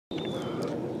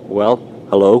Well,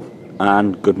 hello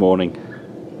and good morning.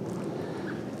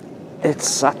 It's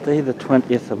Saturday the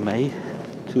 20th of May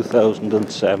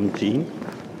 2017.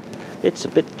 It's a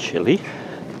bit chilly,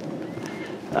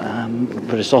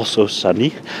 but it's also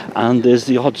sunny, and there's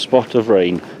the odd spot of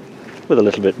rain with a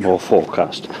little bit more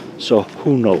forecast, so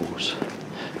who knows.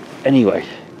 Anyway,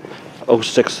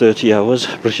 06:30 hours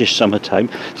British summertime.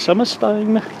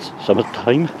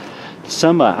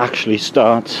 Summer actually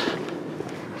starts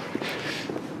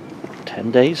 10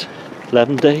 days,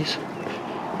 11 days,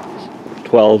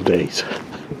 12 days.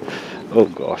 Oh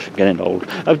gosh, I'm getting old.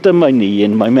 I've done my knee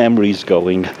in, my memory's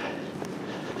going.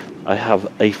 I have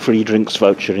a free drinks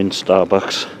voucher in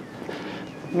Starbucks.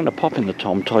 I'm going to pop in the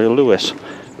Tom Toyle Lewis.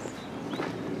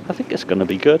 I think it's going to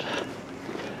be good.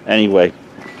 Anyway,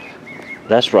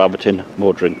 less rabbiting,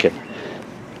 more drinking.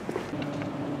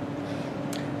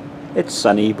 It's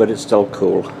sunny, but it's still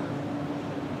cool.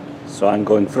 So I'm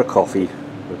going for a coffee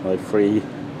with my free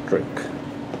drink.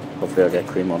 Hopefully I'll get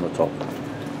cream on the top.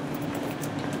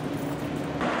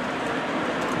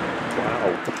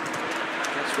 Wow.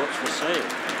 Guess what's for sale?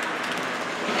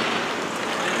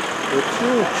 It's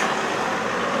huge.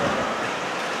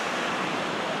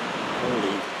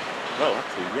 Holy. Well,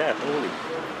 actually, yeah, holy.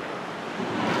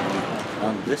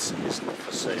 And this is not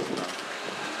for sale now.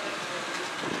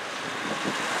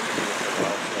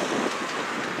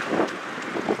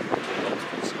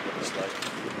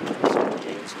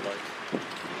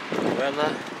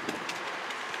 Weather,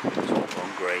 it's all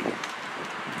gone grey.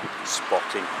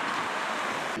 Spotting.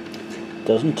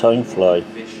 Doesn't time fly?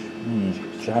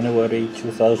 January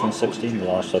 2016, the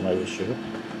last time I was sure.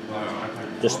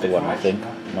 This is the one, I think.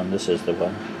 And this is the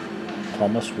one.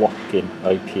 Thomas Watkin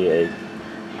IPA.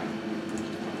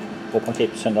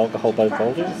 4.8% alcohol by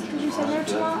volume. Did you say no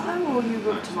tomato or you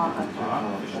wrote tomato?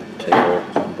 Table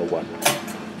number one.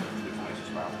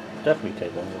 Definitely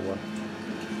table number one.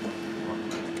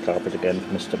 Carpet again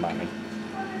for Mr. Manning.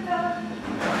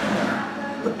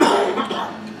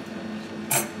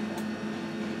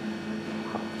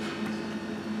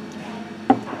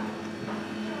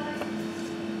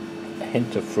 A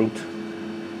hint of fruit.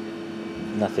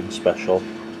 Nothing special.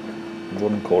 I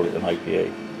wouldn't call it an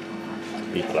IPA.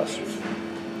 B+.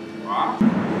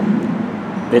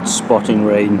 It's spotting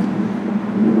rain.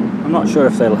 I'm not sure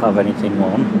if they'll have anything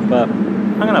on, but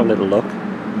I'm going to have a little look.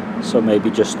 So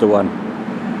maybe just the one.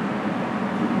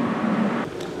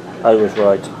 I was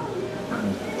right.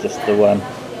 Just the one.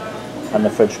 And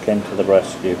the fridge came to the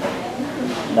rescue.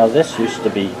 Now this used to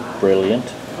be brilliant.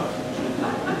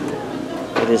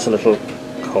 It is a little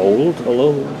cold,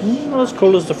 although not as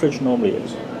cold as the fridge normally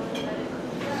is.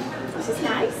 This is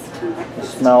nice. It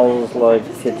smells like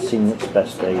it's seen its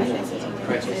best days.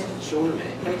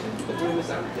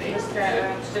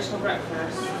 Traditional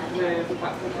breakfast with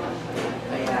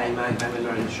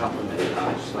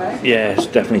Yeah, it's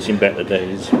definitely seen better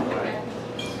days.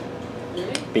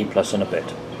 B+ and a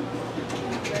bit.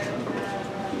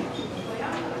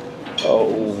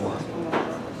 Oh,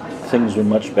 things were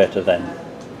much better then.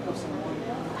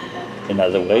 In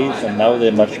other ways, and now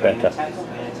they're much better.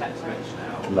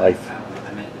 Life.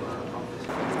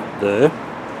 There,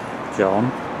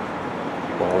 John,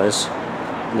 Wallace,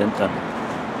 Linton,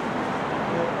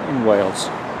 in Wales.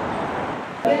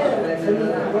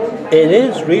 It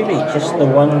is really just the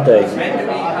one day.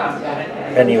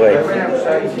 Anyway,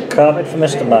 carpet for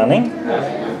Mr. Manning.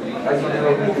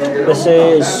 This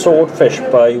is Swordfish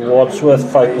by Wadsworth,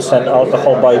 5%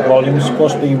 alcohol by volume,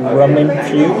 supposed to be rum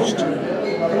infused.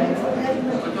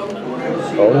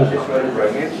 Oh,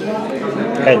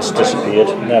 head's disappeared,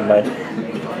 never mind.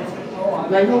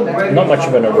 Not much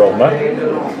of an aroma.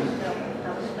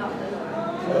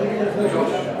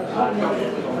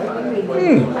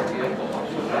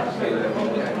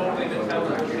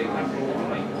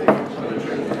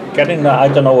 Getting that, I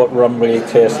don't know what rum really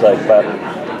tastes like, but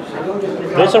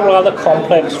there's a rather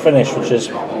complex finish, which is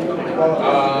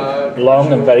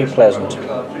long and very pleasant.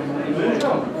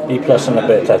 B+ and a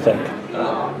bit, I think.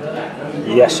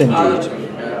 Yes, indeed.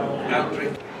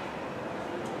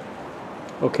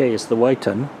 Okay, it's the white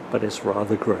one, but it's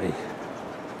rather grey.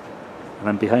 And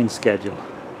I'm behind schedule.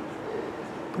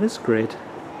 But it's great.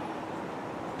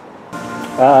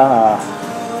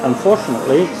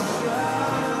 Unfortunately,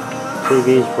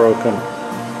 TV is broken.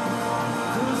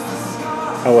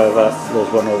 However,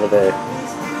 there's one over there.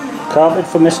 Carpet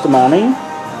for Mr. Manning.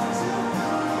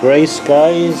 Grey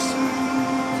skies.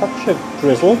 Touch of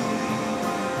drizzle.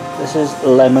 This is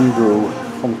lemon brew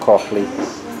from Cockley.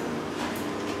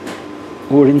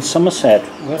 We're in Somerset,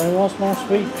 where I was last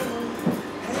week.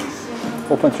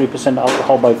 4.3%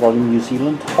 alcohol by volume, New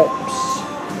Zealand hops.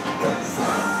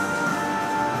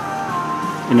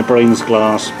 in a brains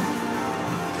glass.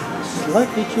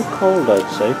 Slightly too cold, I'd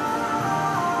say.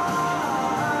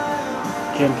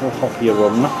 Gentle hoppy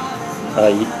aroma.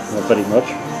 Aye, not very much.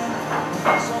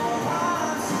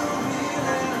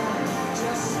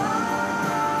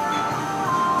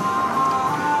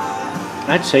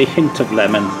 I'd say hint of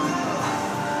lemon.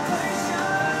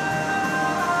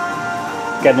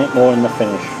 Getting it more in the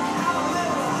finish.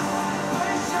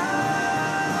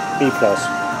 B+.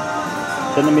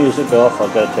 Turn the music off,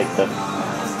 I've got to take that.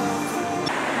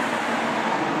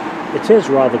 It is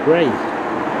rather grey.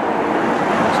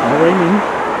 It's not raining.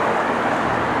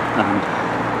 And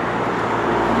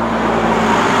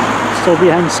still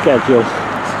behind schedule.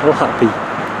 Still happy.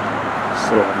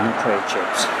 Still on the tray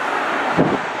chips.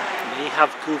 We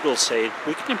have Google saying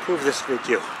we can improve this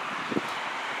video.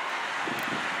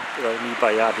 But only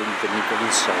by adding vinegar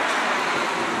and salt.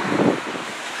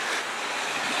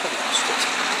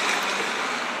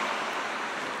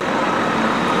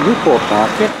 Newport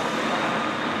Market.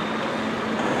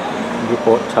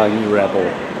 Newport Tiny Rebel.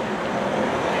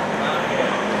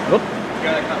 Oop.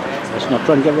 Let's not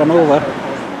try and get run over.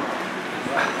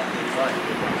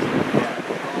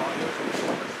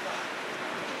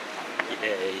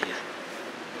 Yay.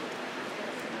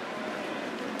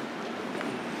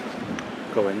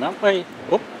 Going that way.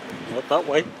 Oop, not that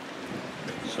way.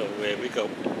 So here we go.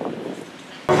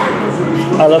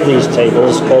 I love these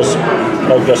tables because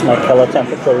I adjust my colour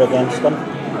temperature against them.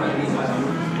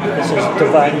 This is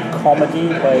Divine Comedy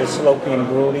by Slopian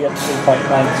Brewery at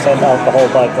 3.9% alcohol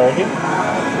by volume.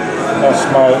 That's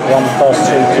my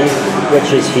 1+3T,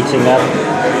 which is heating up.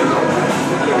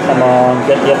 Come on,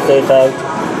 get the update out.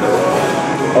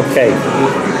 Okay.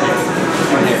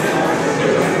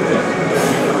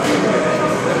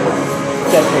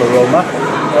 Gentle aroma.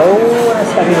 Oh,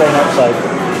 it's heavy rain outside.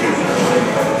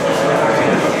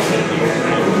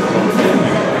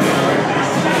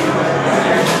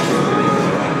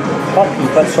 Hoppy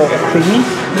but sort of creamy.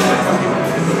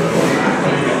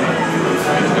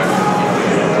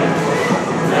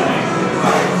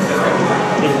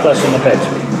 Plus in a bit.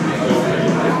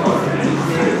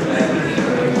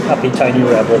 Happy Tiny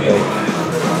Rebel Day.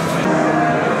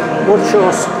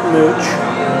 Muchos merch.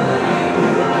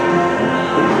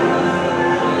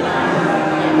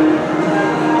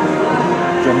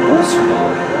 Jumbles.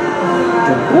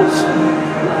 Jumbles.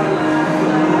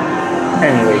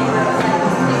 Anyway.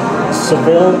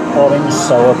 Seville Orange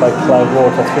Sour by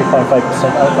Cloudwater,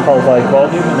 3.5% alcohol by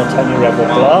volume in a Tiny Rebel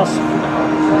glass.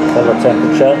 Colour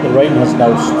temperature. The rain has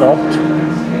now stopped.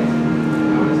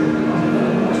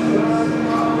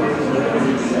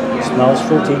 Smells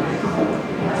fruity.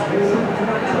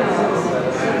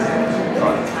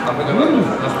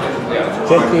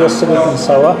 Gently acidic and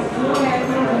sour.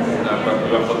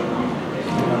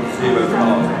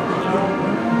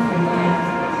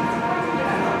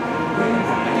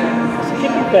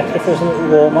 Better if it was a little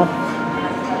warmer.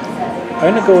 I'm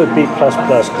going to go with B++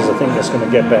 because I think it's going to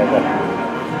get better.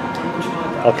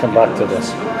 I'll come back to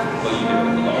this.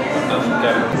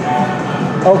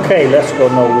 Okay, let's go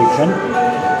Norwegian.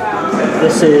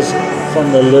 This is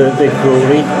from the Lervig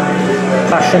Brewery.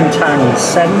 Passion Tang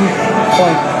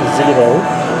 7.0.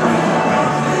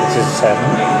 This is 7.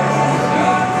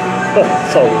 Oh,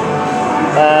 sorry.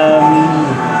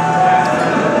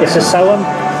 It's a sour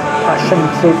passion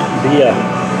fruit beer.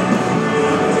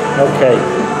 Okay.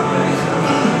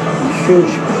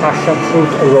 Huge passion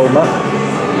fruit aroma.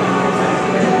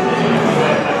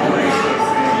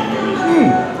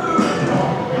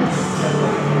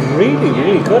 Really,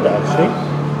 really good actually.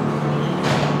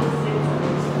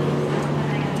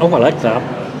 Oh, I like that.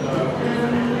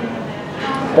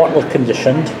 Bottle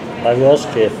conditioned. I was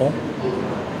careful.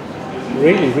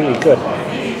 Really, really good.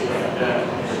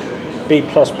 B++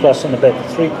 in a bit.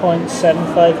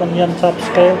 3.75 on the Untapped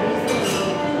scale.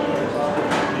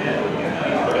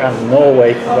 And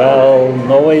Norway, well,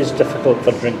 Norway is difficult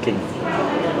for drinking,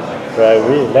 but I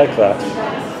really like that.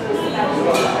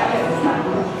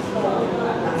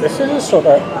 This is a sort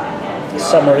of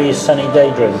summery, sunny day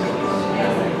drink.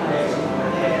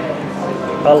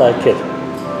 I like it.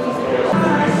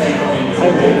 I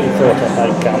really thought I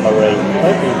had Gamma Ray,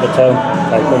 but I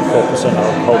couldn't focus on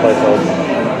alcohol by volume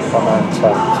on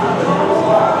Untapped.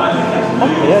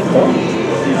 Yeah, go.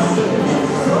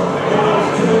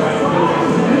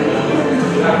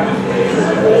 I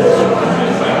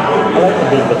like the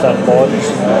Beaverton boards.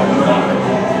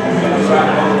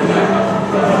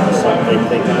 Something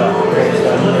thing about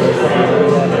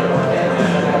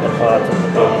the part of the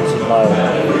boards in my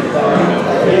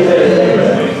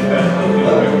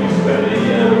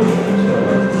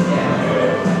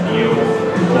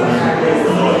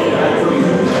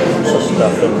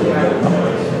Shooting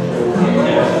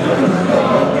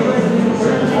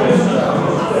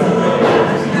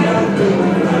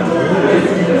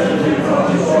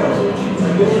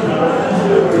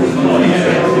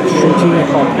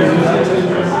copy.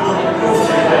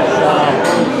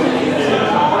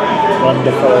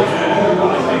 Wonderful.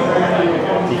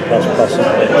 D++ and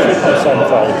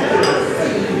 3.75.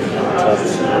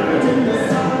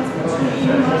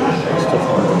 Stuff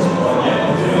like